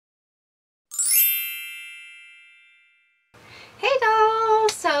Hey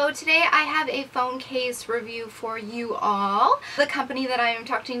dolls! So today I have a phone case review for you all. The company that I am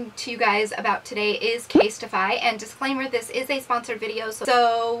talking to you guys about today is Casetify, and disclaimer, this is a sponsored video.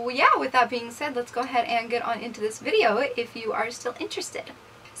 So yeah, with that being said, let's go ahead and get on into this video if you are still interested.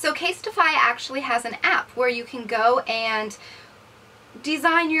 So Casetify actually has an app where you can go and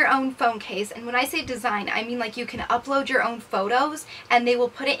design your own phone case, and when I say design, I mean like you can upload your own photos and they will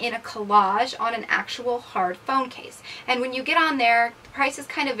put it in a collage on an actual hard phone case. And when you get on there, the prices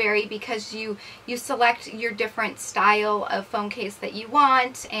kind of vary because you select your different style of phone case that you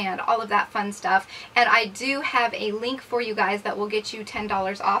want and all of that fun stuff. And I do have a link for you guys that will get you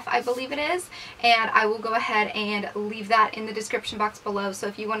 $10 off, I believe it is, and I will go ahead and leave that in the description box below. So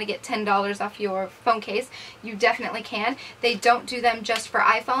if you want to get $10 off your phone case, you definitely can. They don't do them just for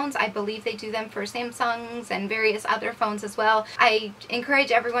iPhones. I believe they do them for Samsungs and various other phones as well. I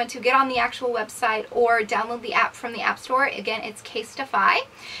encourage everyone to get on the actual website or download the app from the App Store. Again, it's Casetify,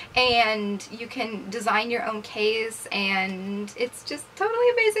 and you can design your own case, and it's just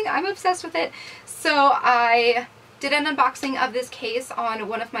totally amazing. I'm obsessed with it. So I did an unboxing of this case on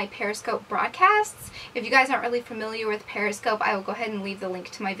one of my Periscope broadcasts. If you guys aren't really familiar with Periscope, I will go ahead and leave the link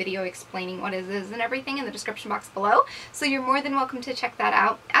to my video explaining what it is and everything in the description box below. So you're more than welcome to check that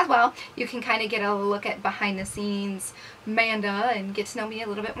out as well. You can kind of get a look at behind the scenes Manda and get to know me a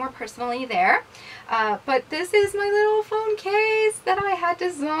little bit more personally there. But this is my little phone case that I had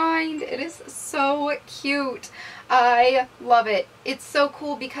designed. It is so cute. I love it. It's so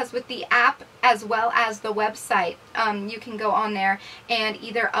cool because with the app as well as the website, you can go on there and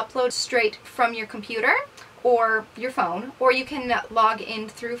either upload straight from your computer or your phone, or you can log in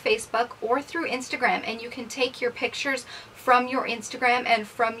through Facebook or through Instagram, and you can take your pictures from your Instagram and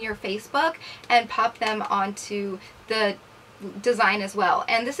from your Facebook and pop them onto the design as well.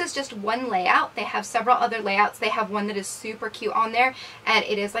 And this is just one layout. They have several other layouts. They have one that is super cute on there, and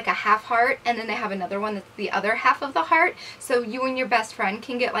it is like a half heart, and then they have another one that's the other half of the heart, so you and your best friend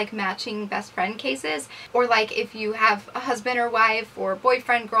can get like matching best friend cases, or like if you have a husband or wife or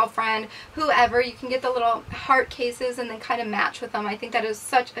boyfriend, girlfriend, whoever, you can get the little heart cases and then kind of match with them. I think that is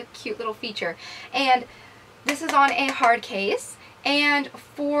such a cute little feature. And this is on a hard case, and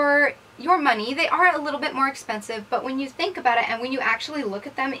for your money, they are a little bit more expensive, but when you think about it and when you actually look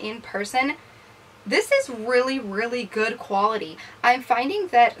at them in person, this is really, really good quality. I'm finding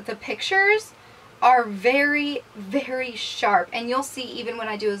that the pictures are very, very sharp, and you'll see even when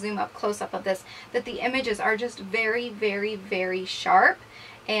I do a zoom up close up of this that the images are just very, very, very sharp,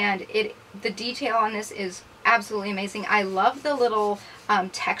 and the detail on this is absolutely amazing. I love the little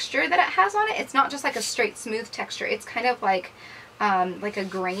texture that it has on it. It's not just like a straight smooth texture. It's kind of like a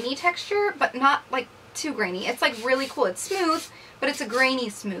grainy texture, but not like too grainy. It's like really cool. It's smooth, but it's a grainy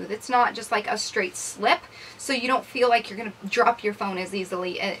smooth. It's not just like a straight slip, so you don't feel like you're gonna drop your phone as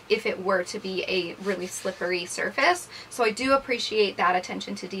easily if it were to be a really slippery surface. So I do appreciate that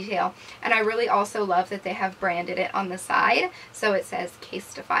attention to detail, and I really also love that they have branded it on the side, so it says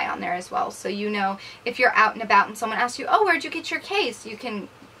Casetify on there as well. So you know, if you're out and about and someone asks you, oh, where'd you get your case, you can,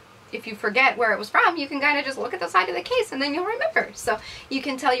 if you forget where it was from, you can kind of just look at the side of the case and then you'll remember. So you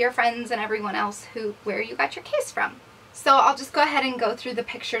can tell your friends and everyone else where you got your case from. So I'll just go ahead and go through the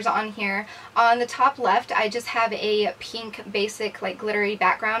pictures on here. On the top left, I just have a pink basic like glittery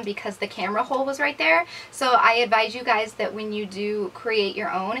background because the camera hole was right there. So I advise you guys that when you do create your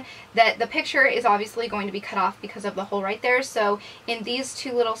own, that the picture is obviously going to be cut off because of the hole right there. So in these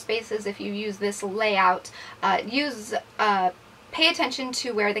two little spaces, if you use this layout, pay attention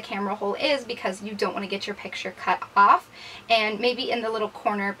to where the camera hole is because you don't want to get your picture cut off. And maybe in the little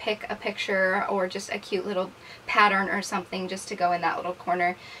corner, pick a picture or just a cute little pattern or something just to go in that little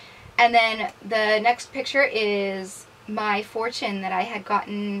corner. And then the next picture is my fortune that I had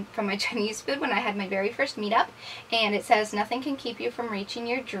gotten from my Chinese food when I had my very first meetup. And it says, nothing can keep you from reaching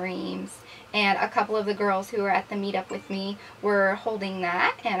your dreams. And a couple of the girls who were at the meetup with me were holding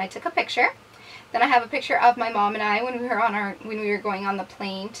that, and I took a picture. Then I have a picture of my mom and I when we were going on the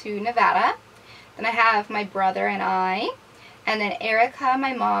plane to Nevada. Then I have my brother and I, and then Erica,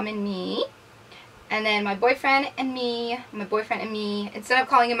 my mom, and me, and then my boyfriend and me, Instead of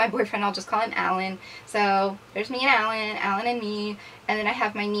calling him my boyfriend, I'll just call him Alan. So there's me and Alan and me, and then I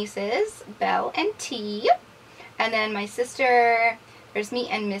have my nieces, Belle and T, and then my sister, there's me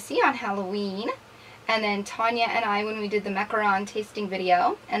and Missy on Halloween. And then Tanya and I when we did the macaron tasting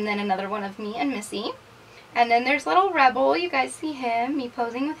video, and then another one of me and Missy. And then there's little Rebel. You guys see him, me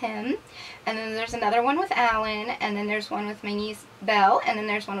posing with him. And then there's another one with Alan. And then there's one with my niece Belle. And then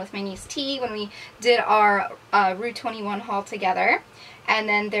there's one with my niece T when we did our Route 21 haul together. And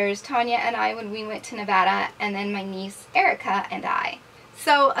then there's Tanya and I when we went to Nevada. And then my niece Erica and I.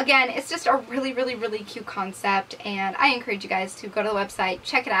 So again, it's just a really, really, really cute concept, and I encourage you guys to go to the website,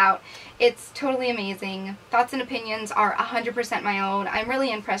 check it out. It's totally amazing. Thoughts and opinions are 100% my own. I'm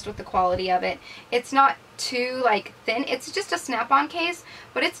really impressed with the quality of it. It's not too like thin. It's just a snap-on case,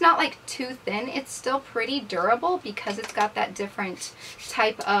 but it's not like too thin. It's still pretty durable because it's got that different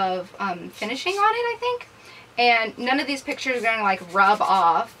type of finishing on it, I think. And none of these pictures are going to like rub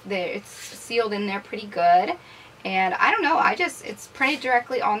off. It's sealed in there pretty good. And I don't know, it's printed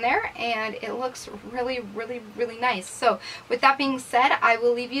directly on there, and it looks really, really, really nice. So with that being said, I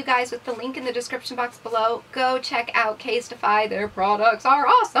will leave you guys with the link in the description box below. Go check out Casetify. Their products are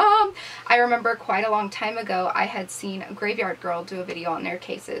awesome. I remember quite a long time ago, I had seen a Graveyard Girl do a video on their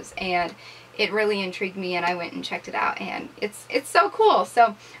cases, and it really intrigued me, and I went and checked it out, and it's so cool.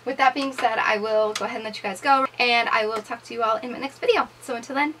 So with that being said, I will go ahead and let you guys go, and I will talk to you all in my next video. So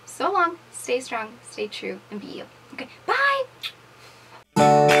until then, so long, stay strong, stay true, and be you. Okay, bye!